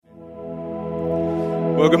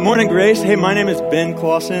Well, good morning, Grace. Hey, my name is Ben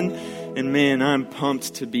Clausen, and man, I'm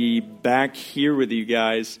pumped to be back here with you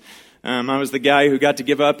guys. I was the guy who got to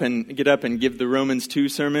get up and give the Romans 2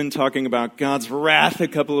 sermon talking about God's wrath a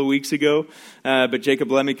couple of weeks ago, but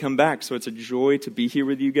Jacob let me come back, so it's a joy to be here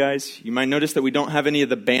with you guys. You might notice that we don't have any of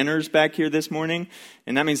the banners back here this morning,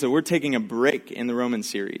 and that means that we're taking a break in the Roman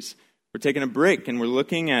series. We're taking a break, and we're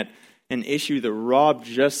looking at an issue that Rob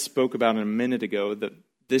just spoke about a minute ago, that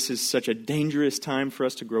this is such a dangerous time for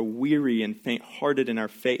us to grow weary and faint-hearted in our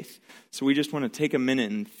faith. So we just want to take a minute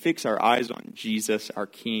and fix our eyes on Jesus, our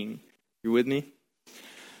King. You with me?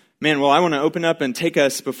 Man, well, I want to open up and take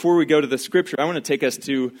us, before we go to the scripture, I want to take us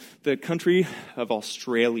to the country of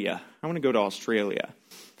Australia. I want to go to Australia.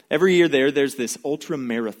 Every year there's this ultra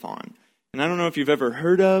marathon. And I don't know if you've ever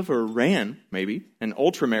heard of or ran, maybe, an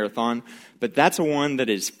ultra marathon, but that's a one that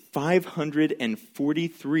is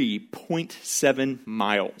 543.7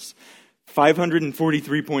 miles.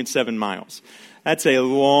 543.7 miles. That's a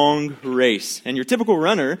long race. And your typical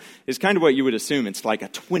runner is kind of what you would assume. It's like a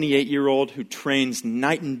 28-year-old who trains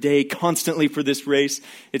night and day constantly for this race.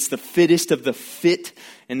 It's the fittest of the fit.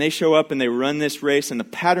 And they show up and they run this race. And the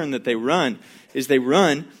pattern that they run is they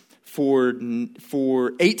run for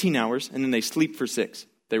 18 hours, and then they sleep for 6.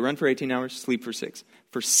 They run for 18 hours, sleep for 6.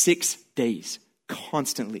 For 6 days,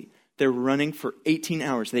 constantly. They're running for 18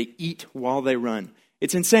 hours. They eat while they run.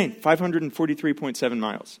 It's insane, 543.7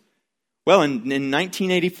 miles. Well, in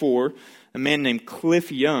 1984, a man named Cliff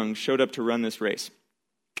Young showed up to run this race.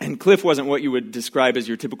 And Cliff wasn't what you would describe as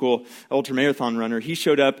your typical ultramarathon runner. He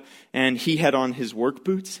showed up and he had on his work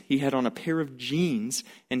boots, he had on a pair of jeans,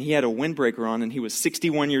 and he had a windbreaker on, and he was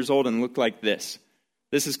 61 years old and looked like this.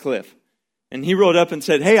 This is Cliff. And he rolled up and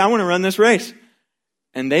said, "Hey, I want to run this race."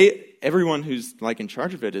 And everyone who's like in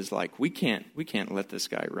charge of it is like, we can't let this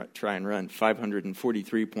guy try and run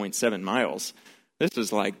 543.7 miles. This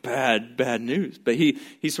is like bad news. But he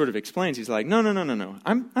sort of explains, he's like, no,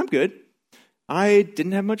 I'm good. I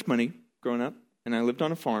didn't have much money growing up, and I lived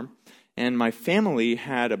on a farm, and my family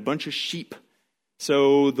had a bunch of sheep.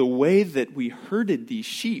 So the way that we herded these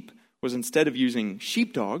sheep was, instead of using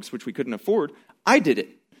sheepdogs, which we couldn't afford, I did it.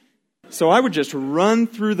 So I would just run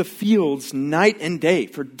through the fields night and day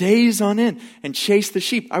for days on end and chase the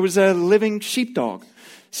sheep. I was a living sheepdog.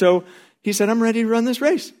 So he said, "I'm ready to run this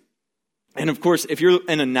race." And of course, if you're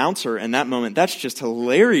an announcer in that moment, that's just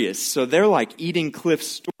hilarious. So they're like eating Cliff's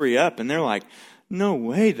story up, and they're like, no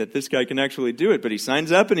way that this guy can actually do it. But he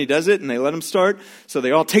signs up and he does it, and they let him start. So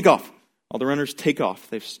they all take off. All the runners take off.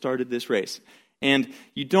 They've started this race. And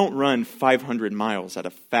you don't run 500 miles at a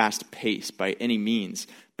fast pace by any means.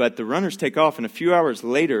 But the runners take off, and a few hours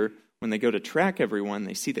later, when they go to track everyone,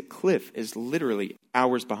 they see that Cliff is literally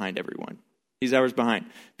hours behind everyone. He's hours behind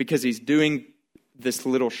because he's doing this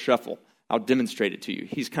little shuffle. I'll demonstrate it to you.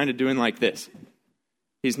 He's kind of doing like this.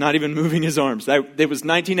 He's not even moving his arms. It was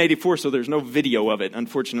 1984, so there's no video of it,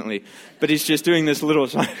 unfortunately. But he's just doing this little,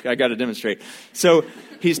 I got to demonstrate. So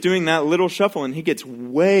he's doing that little shuffle, and he gets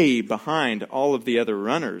way behind all of the other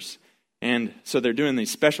runners. And so they're doing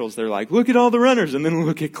these specials. They're like, look at all the runners, and then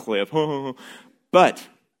look at Cliff. But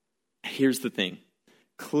here's the thing.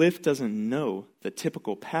 Cliff doesn't know the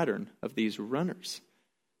typical pattern of these runners.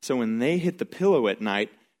 So when they hit the pillow at night,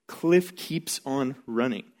 Cliff keeps on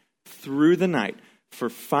running through the night for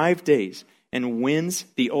 5 days and wins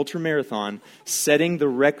the ultramarathon, setting the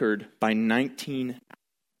record by 19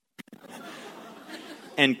 hours.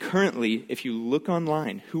 And currently, if you look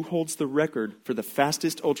online, who holds the record for the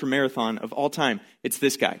fastest ultramarathon of all time? It's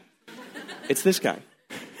this guy. It's this guy.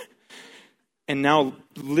 And now,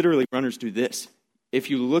 literally, runners do this. If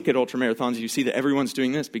you look at ultramarathons, you see that everyone's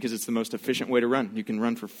doing this because it's the most efficient way to run. You can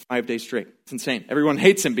run for 5 days straight. It's insane. Everyone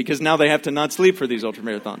hates him because now they have to not sleep for these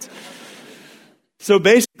ultramarathons. So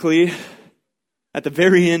basically, at the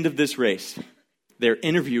very end of this race, they're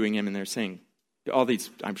interviewing him and they're saying, all these,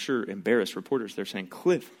 I'm sure, embarrassed reporters, they're saying,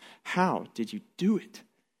 "Cliff, how did you do it?"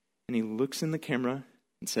 And he looks in the camera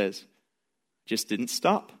and says, "Just didn't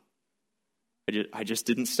stop. I just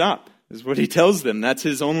didn't stop," is what he tells them. That's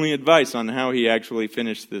his only advice on how he actually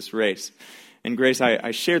finished this race. And Grace,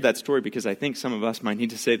 I shared that story because I think some of us might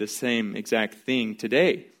need to say the same exact thing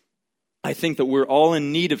today. I think that we're all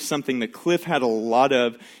in need of something that Cliff had a lot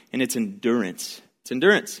of, and it's endurance. It's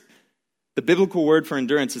endurance. The biblical word for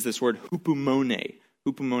endurance is this word hupomone.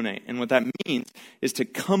 Hupomone. And what that means is to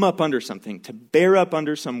come up under something, to bear up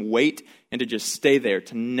under some weight, and to just stay there,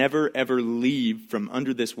 to never ever leave from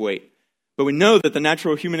under this weight. But we know that the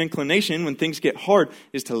natural human inclination when things get hard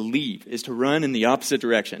is to leave, is to run in the opposite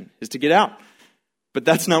direction, is to get out. But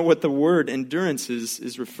that's not what the word endurance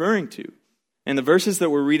is referring to. And the verses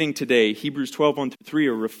that we're reading today, Hebrews 12, 1-3,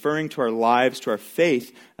 are referring to our lives, to our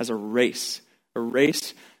faith, as a race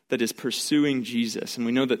that is pursuing Jesus. And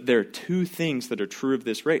we know that there are two things that are true of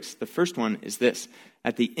this race. The first one is this: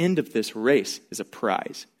 at the end of this race is a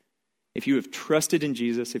prize. If you have trusted in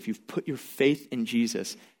Jesus, if you've put your faith in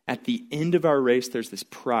Jesus, at the end of our race, there's this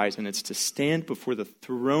prize, and it's to stand before the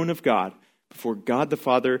throne of God, before God the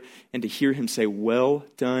Father, and to hear him say, "Well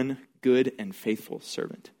done, good and faithful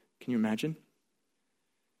servant." Can you imagine?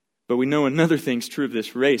 But we know another thing's true of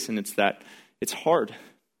this race, and it's that it's hard.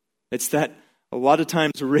 It's that a lot of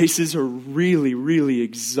times races are really, really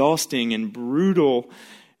exhausting and brutal,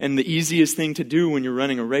 and the easiest thing to do when you're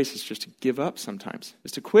running a race is just to give up sometimes,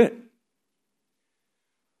 is to quit.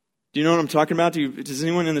 Do you know what I'm talking about? Does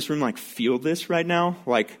anyone in this room feel this right now?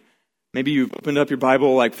 Maybe you've opened up your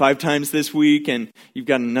Bible 5 times this week and you've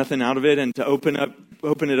gotten nothing out of it, and to open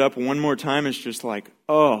it up one more time is just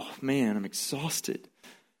oh man, I'm exhausted.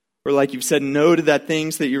 Or you've said no to that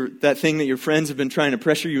thing that your friends have been trying to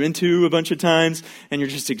pressure you into a bunch of times, and you're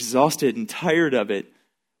just exhausted and tired of it.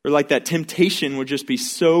 Or that temptation would just be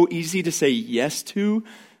so easy to say yes to,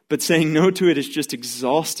 but saying no to it is just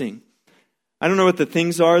exhausting. I don't know what the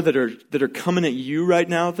things are that are coming at you right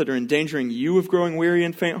now that are endangering you of growing weary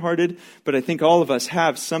and faint-hearted, but I think all of us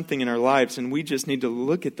have something in our lives, and we just need to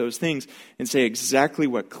look at those things and say exactly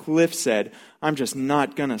what Cliff said: I'm just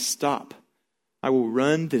not going to stop. I will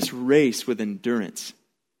run this race with endurance.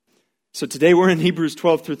 So today we're in Hebrews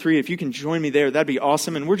 12-3. If you can join me there, that'd be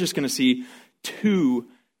awesome. And we're just going to see 2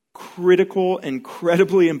 critical,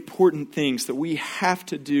 incredibly important things that we have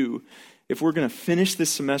to do if we're going to finish this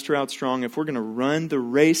semester out strong, if we're going to run the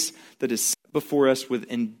race that is set before us with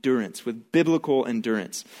endurance, with biblical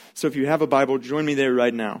endurance. So if you have a Bible, join me there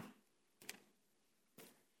right now.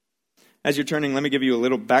 As you're turning, let me give you a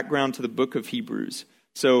little background to the book of Hebrews.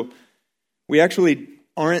 So we actually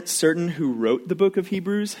aren't certain who wrote the book of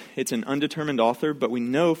Hebrews. It's an undetermined author, but we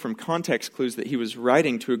know from context clues that he was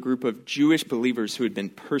writing to a group of Jewish believers who had been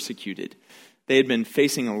persecuted. They had been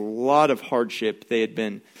facing a lot of hardship. They had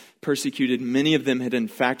been persecuted. Many of them had in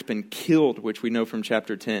fact been killed, which we know from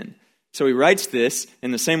chapter 10. So he writes this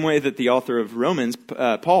in the same way that the author of Romans,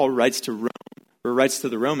 Paul, writes to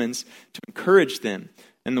the Romans to encourage them.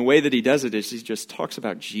 And the way that he does it is he just talks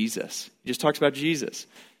about Jesus. He just talks about Jesus.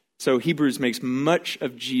 So Hebrews makes much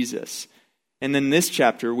of Jesus. And then this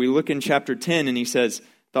chapter, we look in chapter 10, and he says,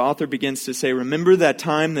 the author begins to say, remember that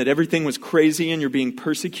time that everything was crazy and you're being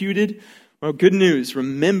persecuted? Well, good news.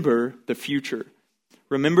 Remember the future.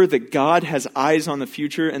 Remember that God has eyes on the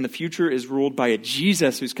future, and the future is ruled by a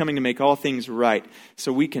Jesus who's coming to make all things right.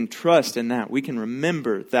 So we can trust in that. We can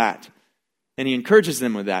remember that. And he encourages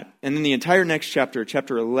them with that. And then the entire next chapter,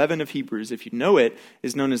 chapter 11 of Hebrews, if you know it,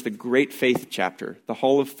 is known as the Great Faith chapter. The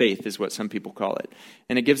Hall of Faith is what some people call it.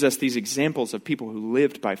 And it gives us these examples of people who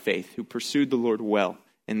lived by faith, who pursued the Lord well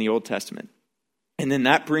in the Old Testament. And then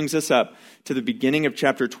that brings us up to the beginning of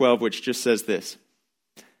chapter 12, which just says this.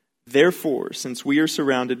 Therefore, since we are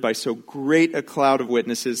surrounded by so great a cloud of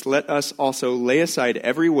witnesses, let us also lay aside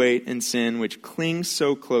every weight and sin which clings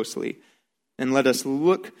so closely, and let us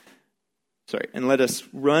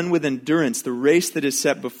run with endurance the race that is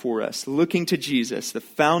set before us, looking to Jesus, the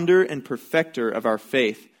founder and perfecter of our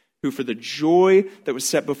faith, who for the joy that was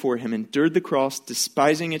set before him endured the cross,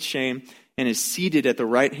 despising its shame, and is seated at the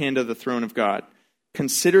right hand of the throne of God.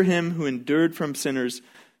 Consider him who endured from sinners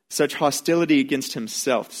such hostility against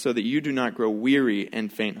himself, so that you do not grow weary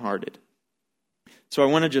and faint-hearted. So I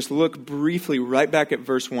want to just look briefly right back at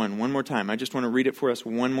verse 1 one more time. I just want to read it for us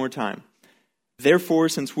one more time. Therefore,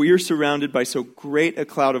 since we are surrounded by so great a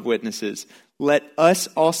cloud of witnesses, let us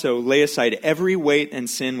also lay aside every weight and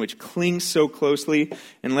sin which clings so closely,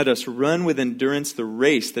 and let us run with endurance the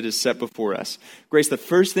race that is set before us. Grace, the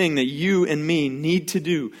first thing that you and me need to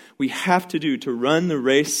do, we have to do to run the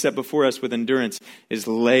race set before us with endurance, is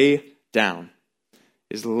lay down.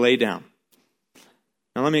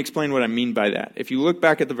 Now let me explain what I mean by that. If you look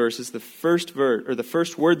back at the verses, the first word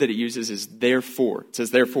that it uses is therefore. It says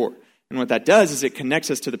therefore. And what that does is it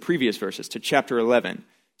connects us to the previous verses, to chapter 11.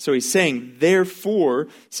 So he's saying, therefore,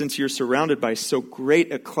 since you're surrounded by so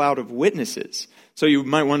great a cloud of witnesses. So you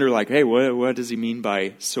might wonder, hey, what does he mean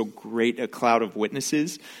by so great a cloud of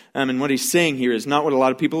witnesses? And what he's saying here is not what a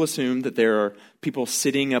lot of people assume, that there are people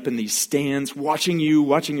sitting up in these stands, watching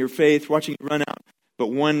your faith, watching you run out. But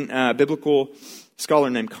one biblical scholar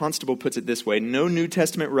named Constable puts it this way: no New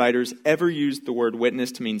Testament writers ever used the word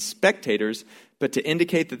witness to mean spectators, but to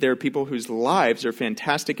indicate that there are people whose lives are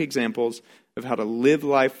fantastic examples of how to live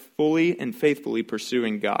life fully and faithfully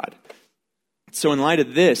pursuing God. So in light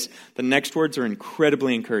of this, the next words are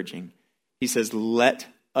incredibly encouraging. He says, let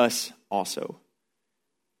us also.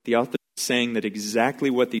 The author is saying that exactly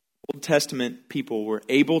what the Old Testament people were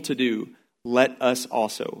able to do, let us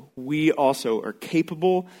also. We also are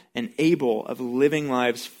capable and able of living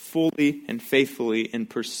lives fully and faithfully in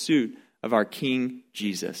pursuit of our King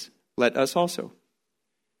Jesus. Let us also.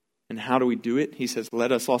 And how do we do it? He says,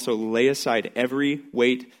 let us also lay aside every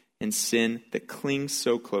weight and sin that clings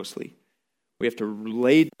so closely. We have to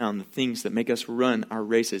lay down the things that make us run our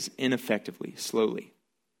races ineffectively, slowly.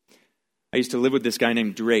 I used to live with this guy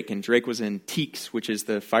named Drake, and Drake was in TEACS, which is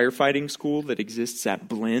the firefighting school that exists at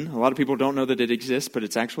Blinn. A lot of people don't know that it exists, but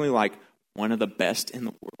it's actually like one of the best in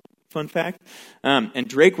the world. Fun fact. And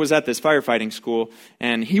Drake was at this firefighting school,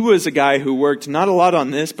 and he was a guy who worked not a lot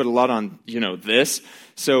on this, but a lot on, this.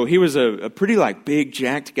 So he was a pretty big,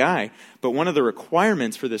 jacked guy. But one of the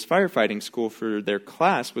requirements for this firefighting school for their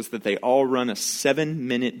class was that they all run a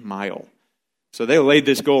 7-minute mile. So they laid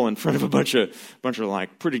this goal in front of a bunch of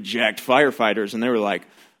pretty jacked firefighters, and they were like,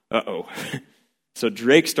 uh-oh. So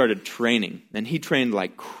Drake started training, and he trained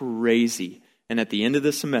like crazy. And at the end of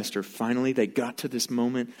the semester, finally they got to this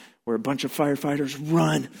moment where a bunch of firefighters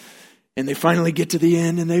run, and they finally get to the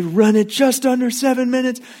end, and they run it just under 7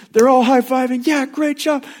 minutes. They're all high-fiving. Yeah, great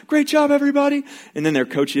job, everybody. And then their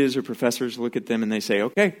coaches or professors look at them, and they say,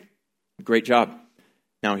 okay, great job.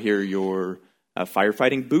 Now here are your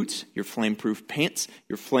firefighting boots, your flame-proof pants,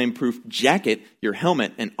 your flame-proof jacket, your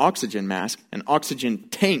helmet, an oxygen mask, an oxygen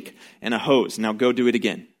tank, and a hose. Now go do it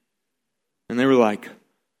again. And they were like,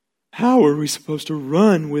 how are we supposed to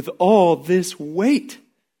run with all this weight?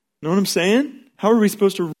 Know what I'm saying? How are we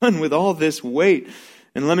supposed to run with all this weight?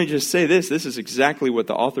 And let me just say this is exactly what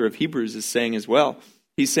the author of Hebrews is saying as well.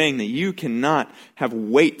 He's saying that you cannot have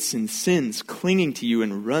weights and sins clinging to you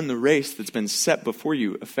and run the race that's been set before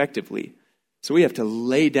you effectively. So we have to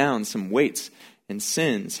lay down some weights and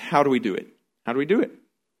sins. How do we do it?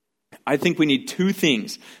 I think we need two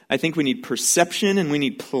things. I think we need perception and we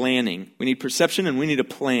need planning. We need perception and we need a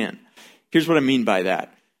plan. Here's what I mean by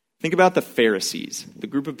that. Think about the Pharisees, the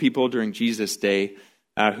group of people during Jesus' day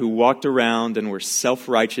who walked around and were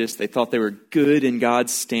self-righteous. They thought they were good in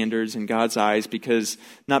God's standards, in God's eyes,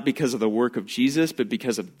 not because of the work of Jesus, but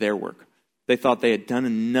because of their work. They thought they had done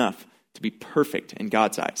enough to be perfect in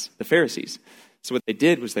God's eyes, the Pharisees. So what they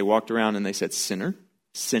did was they walked around and they said, sinner,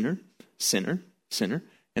 sinner, sinner, sinner.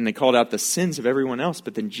 And they called out the sins of everyone else.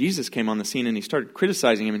 But then Jesus came on the scene and he started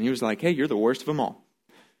criticizing him. And he was like, hey, you're the worst of them all.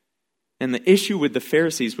 And the issue with the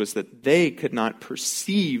Pharisees was that they could not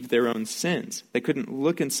perceive their own sins. They couldn't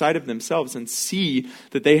look inside of themselves and see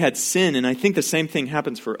that they had sin. And I think the same thing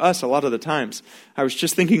happens for us a lot of the times. I was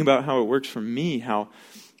just thinking about how it works for me, how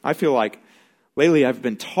I feel like lately I've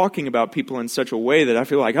been talking about people in such a way that I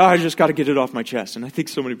feel like, I just got to get it off my chest. And I think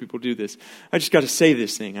so many people do this. I just got to say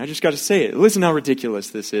this thing. I just got to say it. Listen how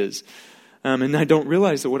ridiculous this is. And I don't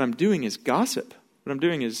realize that what I'm doing is gossip. What I'm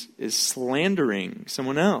doing is slandering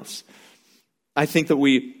someone else. I think that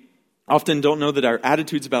we often don't know that our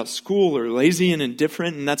attitudes about school are lazy and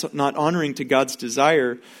indifferent, and that's not honoring to God's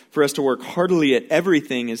desire for us to work heartily at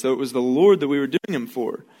everything as though it was the Lord that we were doing them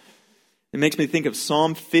for. It makes me think of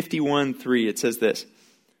Psalm 51:3. It says this,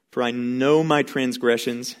 for I know my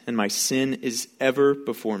transgressions, and my sin is ever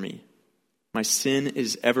before me. My sin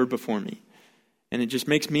is ever before me. And it just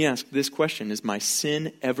makes me ask this question, is my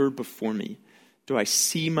sin ever before me? Do I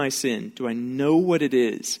see my sin? Do I know what it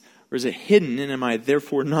is? Or is it hidden, and am I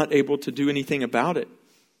therefore not able to do anything about it?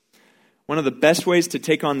 One of the best ways to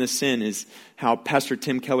take on this sin is how Pastor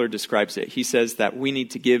Tim Keller describes it. He says that we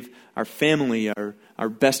need to give our family, our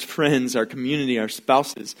best friends, our community, our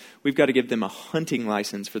spouses, we've got to give them a hunting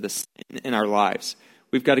license for the sin in our lives.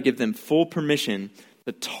 We've got to give them full permission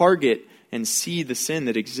to target and see the sin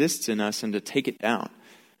that exists in us and to take it down.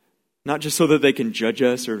 Not just so that they can judge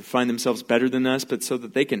us or find themselves better than us, but so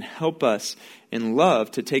that they can help us in love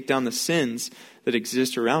to take down the sins that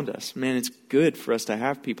exist around us. Man, it's good for us to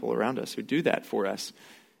have people around us who do that for us.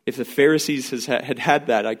 If the Pharisees had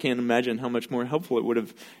that, I can't imagine how much more helpful it would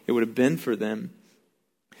have been for them.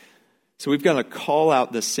 So we've got to call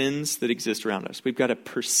out the sins that exist around us. We've got to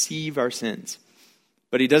perceive our sins.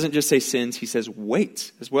 But he doesn't just say sins, he says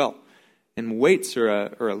weights as well. And weights are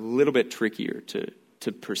a little bit trickier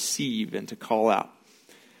to perceive and to call out.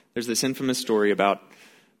 There's this infamous story about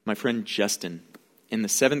my friend Justin. In the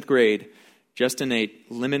 7th grade, Justin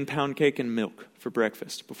ate lemon pound cake and milk for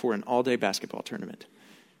breakfast before an all-day basketball tournament.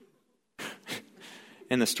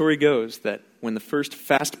 And the story goes that when the first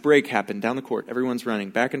fast break happened down the court, everyone's running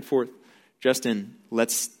back and forth. Justin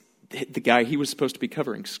lets the guy he was supposed to be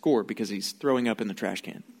covering score because he's throwing up in the trash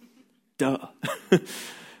can. Duh.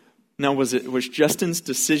 Now, was Justin's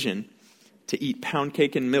decision to eat pound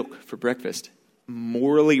cake and milk for breakfast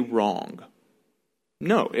morally wrong?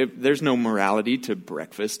 No, there's no morality to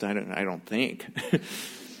breakfast, I don't think.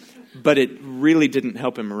 But it really didn't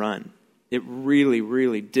help him run. It really,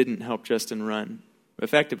 really didn't help Justin run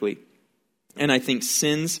effectively. And I think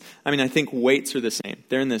I think weights are the same.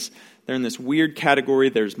 They're in this weird category.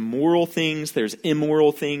 There's moral things, there's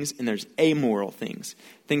immoral things, and there's amoral things.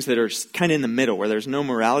 Things that are kind of in the middle, where there's no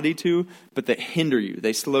morality to, but that hinder you.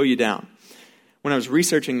 They slow you down. When I was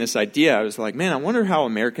researching this idea, I was like, man, I wonder how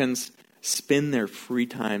Americans spend their free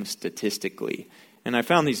time statistically. And I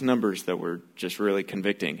found these numbers that were just really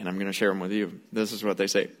convicting, and I'm going to share them with you. This is what they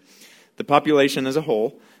say. The population as a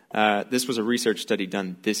whole, this was a research study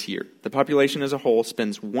done this year. The population as a whole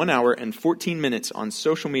spends 1 hour and 14 minutes on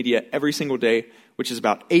social media every single day, which is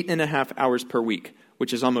about 8.5 hours per week,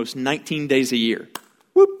 which is almost 19 days a year.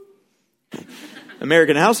 Whoop!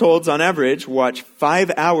 American households, on average, watch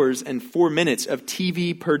 5 hours and 4 minutes of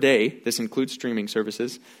TV per day. This includes streaming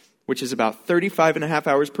services, which is about 35.5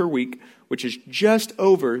 hours per week, which is just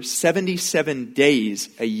over 77 days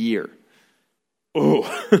a year.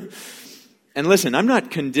 Oh. And listen, I'm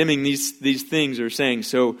not condemning these things or saying,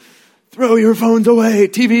 so throw your phones away,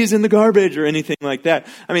 TV's in the garbage, or anything like that.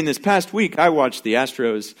 I mean, this past week, I watched the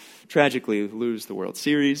Astros tragically lose the World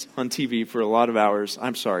Series on TV for a lot of hours.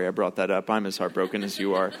 I'm sorry I brought that up. I'm as heartbroken as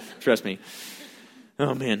you are. Trust me.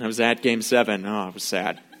 Oh, man, I was at Game 7. Oh, I was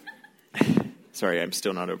sad. Sorry, I'm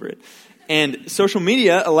still not over it. And social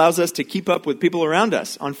media allows us to keep up with people around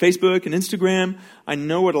us on Facebook and Instagram. I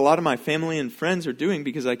know what a lot of my family and friends are doing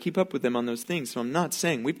because I keep up with them on those things. So I'm not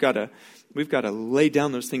saying we've got to lay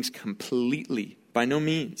down those things completely. By no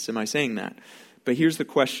means am I saying that. But here's the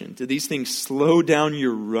question. Do these things slow down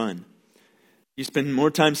your run? You spend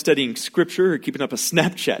more time studying Scripture or keeping up a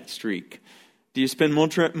Snapchat streak? Do you spend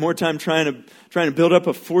more time trying to build up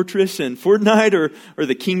a fortress in Fortnite or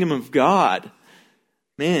the kingdom of God?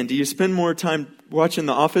 Man, do you spend more time watching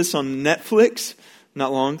The Office on Netflix?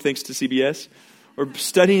 Not long, thanks to CBS. Or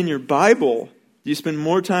studying your Bible? Do you spend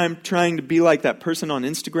more time trying to be like that person on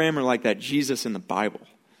Instagram or like that Jesus in the Bible?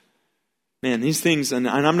 Man, these things, and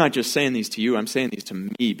I'm not just saying these to you, I'm saying these to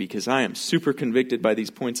me because I am super convicted by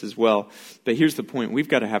these points as well. But here's the point. We've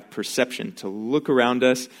got to have perception to look around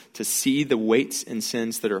us, to see the weights and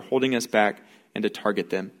sins that are holding us back and to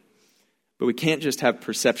target them. But we can't just have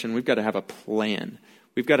perception. We've got to have a plan.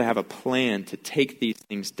 We've got to have a plan to take these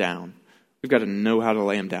things down. We've got to know how to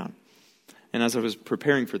lay them down. And as I was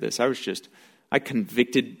preparing for this, the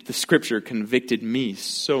Scripture convicted me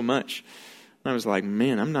so much. And I was like,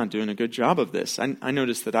 man, I'm not doing a good job of this. I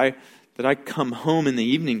noticed that I come home in the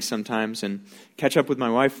evening sometimes and catch up with my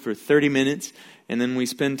wife for 30 minutes, and then we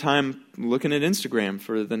spend time looking at Instagram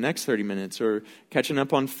for the next 30 minutes or catching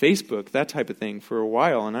up on Facebook, that type of thing for a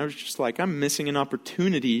while. And I was just like, I'm missing an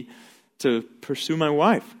opportunity to pursue my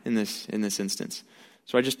wife in this instance.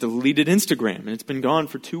 So I just deleted Instagram, and it's been gone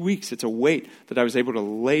for 2 weeks. It's a weight that I was able to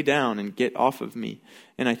lay down and get off of me.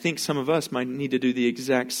 And I think some of us might need to do the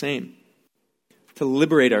exact same, to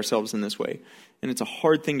liberate ourselves in this way. And it's a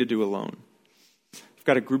hard thing to do alone. I've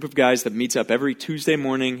got a group of guys that meets up every Tuesday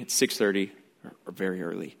morning at 6:30, or very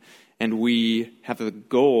early. And we have the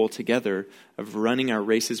goal together of running our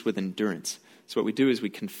races with endurance. So what we do is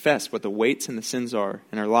we confess what the weights and the sins are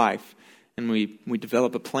in our life. And we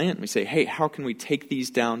develop a plan. We say, hey, how can we take these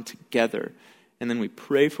down together? And then we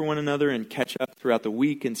pray for one another and catch up throughout the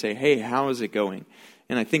week and say, hey, how is it going?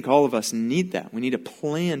 And I think all of us need that. We need a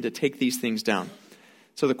plan to take these things down.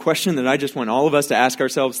 So the question that I just want all of us to ask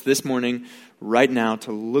ourselves this morning, right now,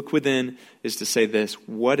 to look within, is to say this: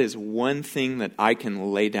 what is one thing that I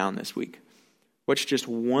can lay down this week? What's just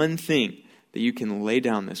one thing that you can lay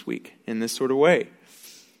down this week in this sort of way?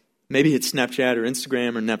 Maybe it's Snapchat or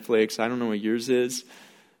Instagram or Netflix. I don't know what yours is.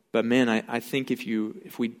 But man, I think if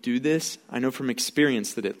we do this, I know from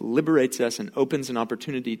experience that it liberates us and opens an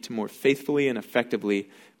opportunity to more faithfully and effectively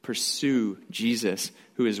pursue Jesus,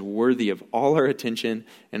 who is worthy of all our attention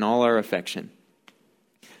and all our affection.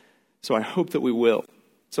 So I hope that we will.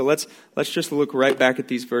 So let's just look right back at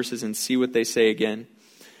these verses and see what they say again.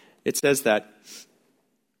 It says that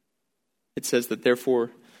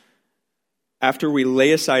therefore, after we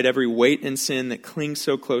lay aside every weight and sin that clings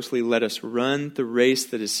so closely, let us run the race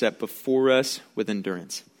that is set before us with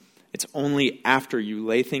endurance. It's only after you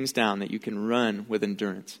lay things down that you can run with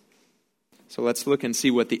endurance. So let's look and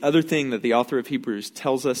see what the other thing that the author of Hebrews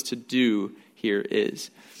tells us to do here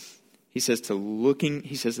is. He says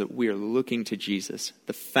that we are looking to Jesus,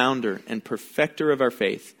 the founder and perfecter of our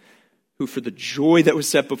faith, who for the joy that was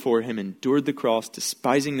set before him endured the cross,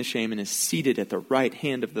 despising the shame, and is seated at the right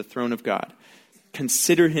hand of the throne of God.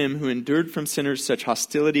 Consider him who endured from sinners such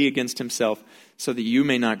hostility against himself, so that you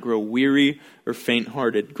may not grow weary or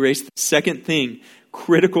faint-hearted. Grace, the second thing,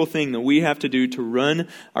 critical thing that we have to do to run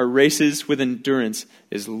our races with endurance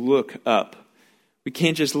is look up. We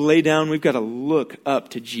can't just lay down. We've got to look up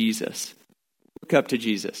to Jesus. Look up to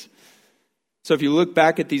Jesus. So if you look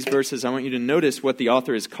back at these verses, I want you to notice what the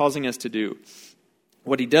author is causing us to do.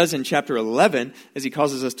 What he does in chapter 11 is he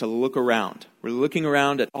causes us to look around. We're looking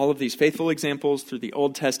around at all of these faithful examples through the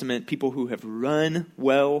Old Testament, people who have run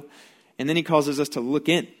well, and then he causes us to look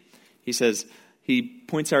in. He says, he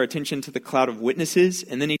points our attention to the cloud of witnesses,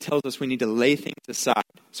 and then he tells us we need to lay things aside.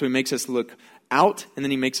 So he makes us look out, and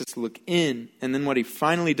then he makes us look in, and then what he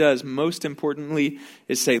finally does, most importantly,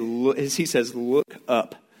 is he says, look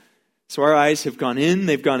up. So our eyes have gone in,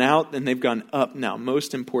 they've gone out, and they've gone up now,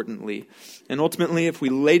 most importantly. And ultimately, if we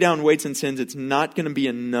lay down weights and sins, it's not going to be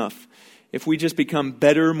enough. If we just become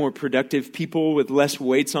better, more productive people with less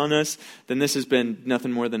weights on us, then this has been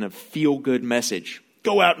nothing more than a feel-good message.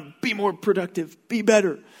 Go out and be more productive, be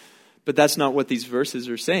better. But that's not what these verses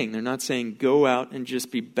are saying. They're not saying go out and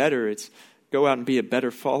just be better. It's go out and be a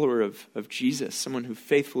better follower of Jesus, someone who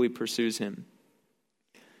faithfully pursues him.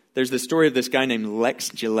 There's the story of this guy named Lex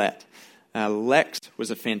Gillette. Lex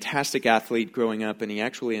was a fantastic athlete growing up, and he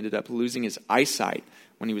actually ended up losing his eyesight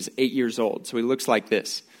when he was 8 years old. So he looks like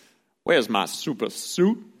this. Where's my super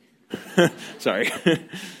suit? Sorry.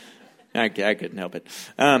 I couldn't help it.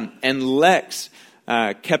 And Lex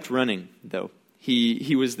kept running, though.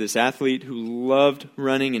 He was this athlete who loved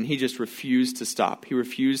running, and he just refused to stop. He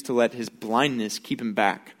refused to let his blindness keep him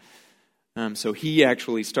back. So he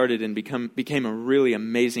actually started and became a really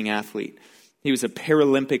amazing athlete. He was a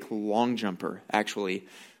Paralympic long jumper, actually,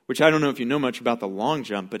 which I don't know if you know much about the long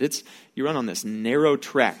jump, but you run on this narrow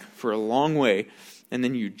track for a long way, and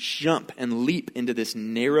then you jump and leap into this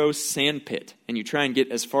narrow sand pit, and you try and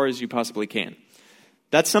get as far as you possibly can.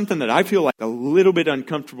 That's something that I feel like a little bit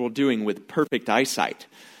uncomfortable doing with perfect eyesight.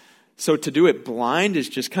 So to do it blind is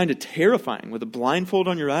just kind of terrifying. With a blindfold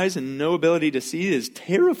on your eyes and no ability to see is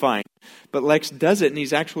terrifying. But Lex does it, and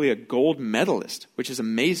he's actually a gold medalist, which is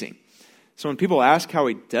amazing. So when people ask how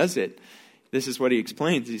he does it, this is what he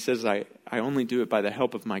explains. He says, I only do it by the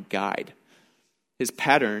help of my guide. His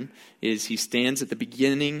pattern is he stands at the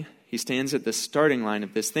beginning, he stands at the starting line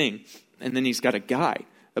of this thing, and then he's got a guy,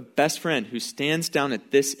 a best friend who stands down at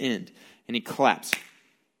this end, and he claps.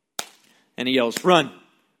 And he yells, run,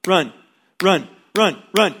 run, run, run,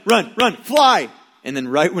 run, run, run, fly! And then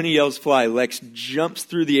right when he yells fly, Lex jumps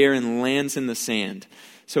through the air and lands in the sand.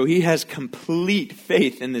 So he has complete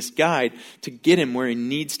faith in this guide to get him where he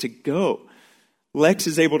needs to go. Lex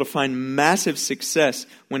is able to find massive success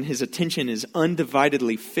when his attention is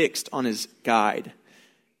undividedly fixed on his guide.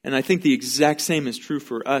 And I think the exact same is true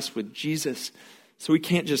for us with Jesus. So we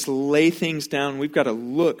can't just lay things down. We've got to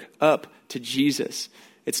look up to Jesus.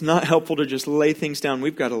 It's not helpful to just lay things down.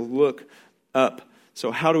 We've got to look up.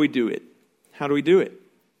 So how do we do it? How do we do it?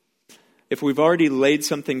 If we've already laid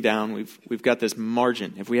something down, we've got this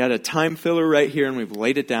margin. If we had a time filler right here and we've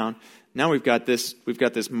laid it down, now we've got this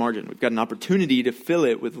margin. We've got an opportunity to fill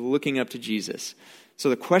it with looking up to Jesus. So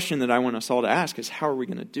the question that I want us all to ask is, how are we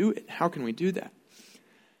going to do it? How can we do that?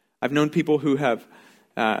 I've known people who have,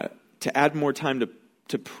 to add more time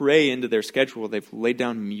to pray into their schedule, they've laid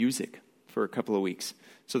down music for a couple of weeks.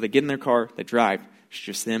 So they get in their car, they drive, it's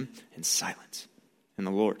just them and silence and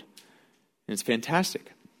the Lord. And it's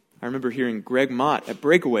fantastic. I remember hearing Greg Mott at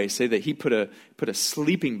Breakaway say that he put a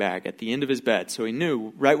sleeping bag at the end of his bed. So he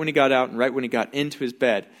knew right when he got out and right when he got into his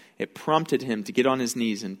bed, it prompted him to get on his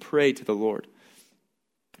knees and pray to the Lord.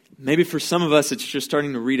 Maybe for some of us, it's just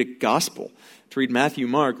starting to read a gospel, to read Matthew,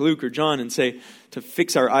 Mark, Luke, or John and to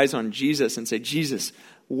fix our eyes on Jesus and say, Jesus,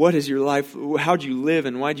 what is your life? How'd you live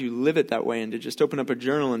and why'd you live it that way? And to just open up a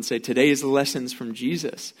journal and say, today's lessons from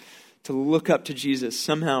Jesus. To look up to Jesus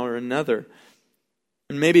somehow or another.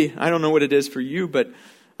 And maybe, I don't know what it is for you, but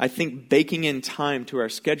I think baking in time to our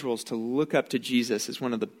schedules to look up to Jesus is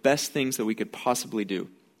one of the best things that we could possibly do.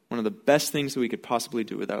 One of the best things that we could possibly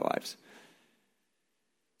do with our lives.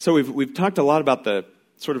 So we've talked a lot about the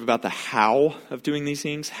how of doing these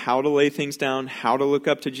things, how to lay things down, how to look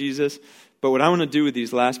up to Jesus. But what I want to do with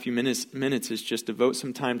these last few minutes is just devote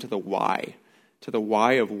some time to the why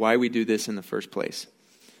of why we do this in the first place.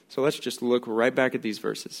 So let's just look right back at these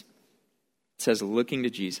verses. It says, looking to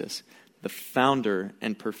Jesus, the founder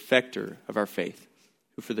and perfecter of our faith,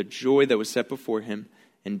 who for the joy that was set before him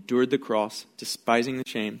endured the cross, despising the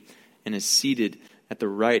shame, and is seated at the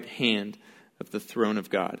right hand of the throne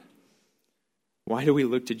of God. Why do we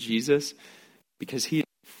look to Jesus? Because he is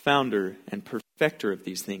the founder and perfecter of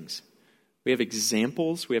these things. We have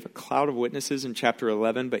examples. We have a cloud of witnesses in chapter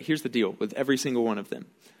 11. But here's the deal with every single one of them.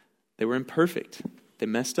 They were imperfect. They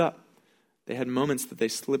messed up. They had moments that they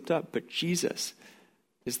slipped up. But Jesus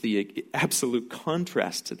is the absolute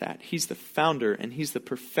contrast to that. He's the founder and he's the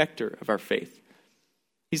perfecter of our faith.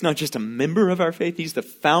 He's not just a member of our faith. He's the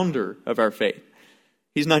founder of our faith.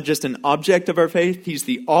 He's not just an object of our faith. He's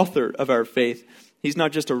the author of our faith. He's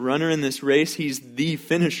not just a runner in this race. He's the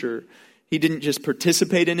finisher. He didn't just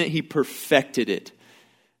participate in it. He perfected it.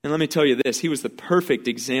 And let me tell you this. He was the perfect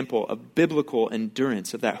example of biblical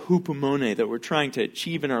endurance, of that hupomone that we're trying to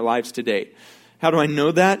achieve in our lives today. How do I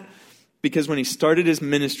know that? Because when he started his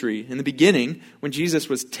ministry in the beginning, when Jesus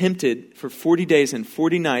was tempted for 40 days and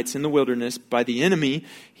 40 nights in the wilderness by the enemy,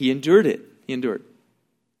 he endured it. He endured.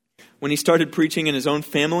 When he started preaching in his own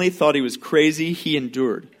family, thought he was crazy, he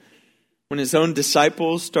endured. When his own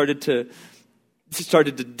disciples started to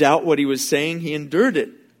doubt what he was saying, he endured it.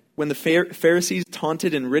 When the Pharisees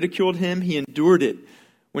taunted and ridiculed him, he endured it.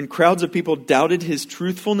 When crowds of people doubted his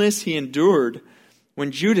truthfulness, he endured.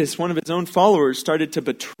 When Judas, one of his own followers, started to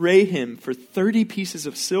betray him for 30 pieces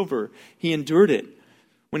of silver, he endured it.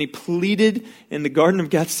 When he pleaded in the Garden of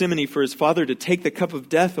Gethsemane for his Father to take the cup of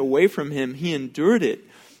death away from him, he endured it.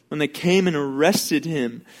 When they came and arrested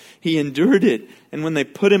him, he endured it. And when they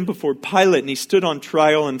put him before Pilate and he stood on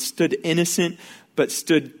trial and stood innocent but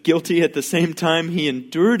stood guilty at the same time, he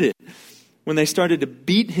endured it. When they started to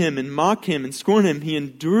beat him and mock him and scorn him, he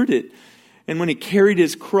endured it. And when he carried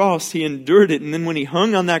his cross, he endured it. And then when he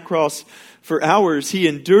hung on that cross for hours, he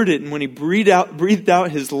endured it. And when he breathed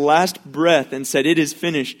out his last breath and said, "It is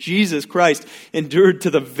finished," Jesus Christ endured to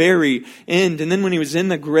the very end. And then when he was in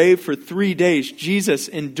the grave for 3 days, Jesus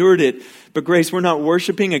endured it. But Grace, we're not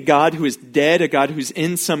worshiping a God who is dead, a God who's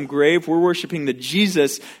in some grave. We're worshiping the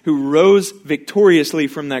Jesus who rose victoriously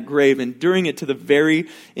from that grave, enduring it to the very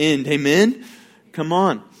end. Amen? Come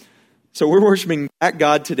on. So we're worshiping that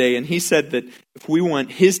God today, and he said that if we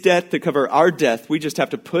want his death to cover our death, we just have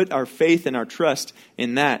to put our faith and our trust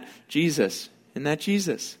in that Jesus,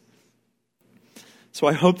 So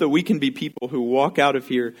I hope that we can be people who walk out of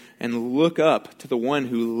here and look up to the one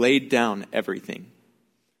who laid down everything.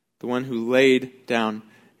 The one who laid down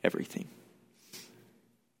everything.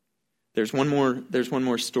 There's one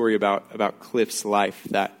more story about Cliff's life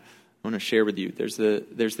that I want to share with you. There's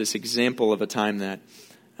this example of a time that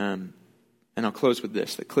and I'll close with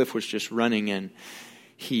this, that Cliff was just running and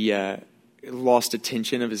he lost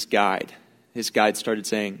attention of his guide. His guide started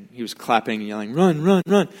saying, he was clapping and yelling, "Run, run,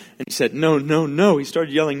 run." And he said, "No, no, no." He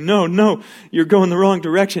started yelling, "No, no, you're going the wrong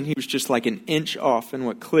direction." He was just like an inch off. And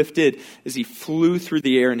what Cliff did is he flew through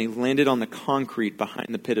the air and he landed on the concrete behind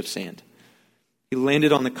the pit of sand. He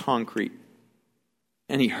landed on the concrete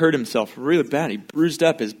and he hurt himself really bad. He bruised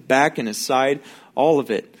up his back and his side, all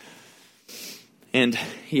of it. And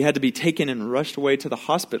he had to be taken and rushed away to the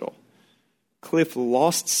hospital. Cliff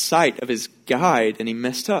lost sight of his guide and he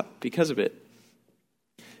messed up because of it.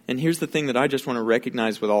 And here's the thing that I just want to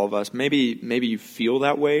recognize with all of us. Maybe you feel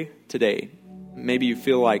that way today. Maybe you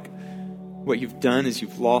feel like what you've done is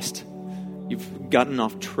you've gotten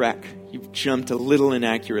off track. You've jumped a little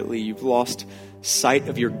inaccurately. You've lost sight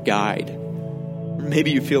of your guide. Or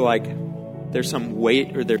maybe you feel like there's some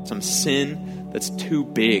weight or there's some sin that's too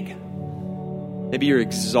big. Maybe you're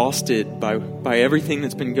exhausted by everything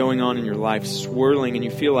that's been going on in your life, swirling, and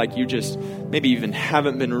you feel like you just maybe even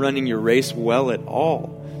haven't been running your race well at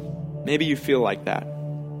all. Maybe you feel like that.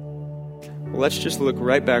 Well, let's just look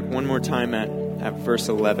right back one more time at verse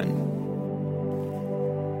 11.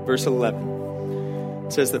 Verse 11.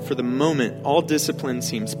 It says that for the moment, all discipline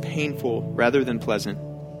seems painful rather than pleasant,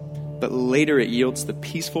 but later it yields the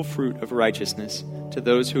peaceful fruit of righteousness to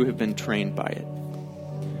those who have been trained by it.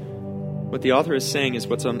 What the author is saying is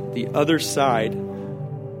what's on the other side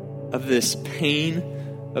of this pain,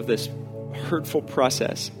 of this hurtful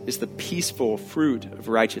process, is the peaceful fruit of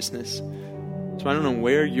righteousness. So I don't know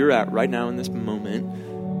where you're at right now in this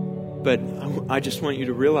moment, but I just want you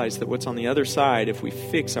to realize that what's on the other side, if we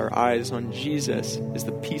fix our eyes on Jesus, is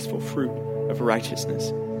the peaceful fruit of righteousness.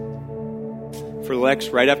 For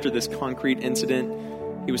Lex, right after this concrete incident,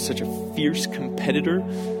 he was such a fierce competitor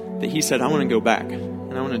that he said, "I want to go back.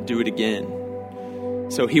 And I want to do it again."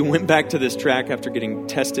 So he went back to this track after getting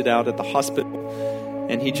tested out at the hospital.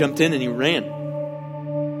 And he jumped in and he ran.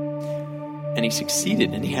 And he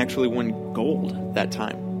succeeded. And he actually won gold that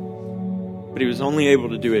time. But he was only able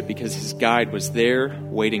to do it because his guide was there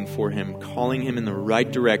waiting for him, calling him in the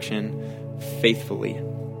right direction faithfully.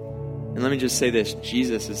 And let me just say this.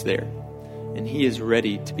 Jesus is there. And he is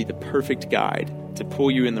ready to be the perfect guide to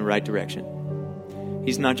pull you in the right direction.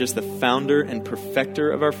 He's not just the founder and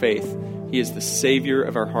perfecter of our faith. He is the Savior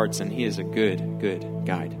of our hearts, and He is a good, good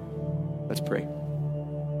guide. Let's pray.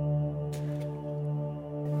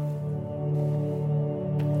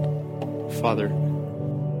 Father,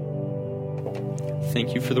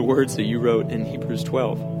 thank you for the words that you wrote in Hebrews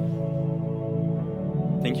 12.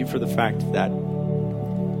 Thank you for the fact that,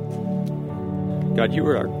 God, you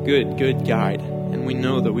are our good, good guide, and we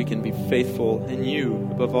know that we can be faithful in you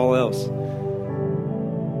above all else.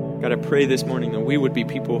 God, I pray this morning that we would be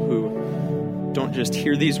people who don't just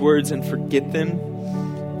hear these words and forget them,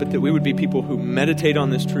 but that we would be people who meditate on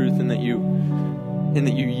this truth and that you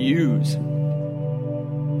use.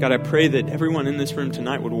 God, I pray that everyone in this room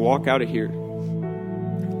tonight would walk out of here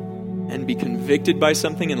and be convicted by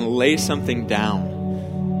something and lay something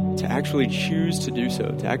down, to actually choose to do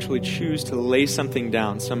so, to actually choose to lay something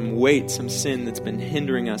down, some weight, some sin that's been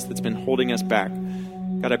hindering us, that's been holding us back.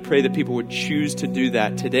 God, I pray that people would choose to do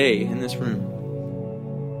that today in this room.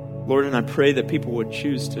 Lord, and I pray that people would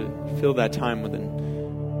choose to fill that time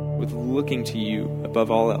with looking to you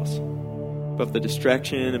above all else. Above the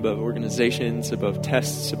distraction, above organizations, above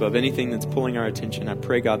tests, above anything that's pulling our attention. I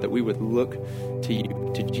pray, God, that we would look to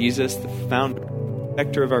you, to Jesus, the founder,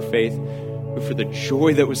 perfecter of our faith, who for the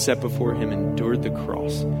joy that was set before him endured the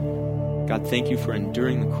cross. God, thank you for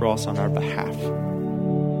enduring the cross on our behalf.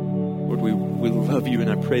 Lord, we love you,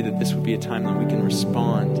 and I pray that this would be a time that we can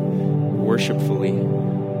respond worshipfully,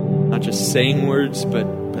 not just saying words,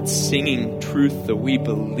 but singing truth that we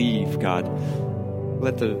believe, God.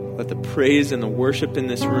 Let the praise and the worship in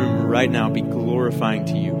this room right now be glorifying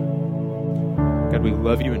to you. God, we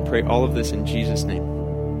love you and pray all of this in Jesus' name.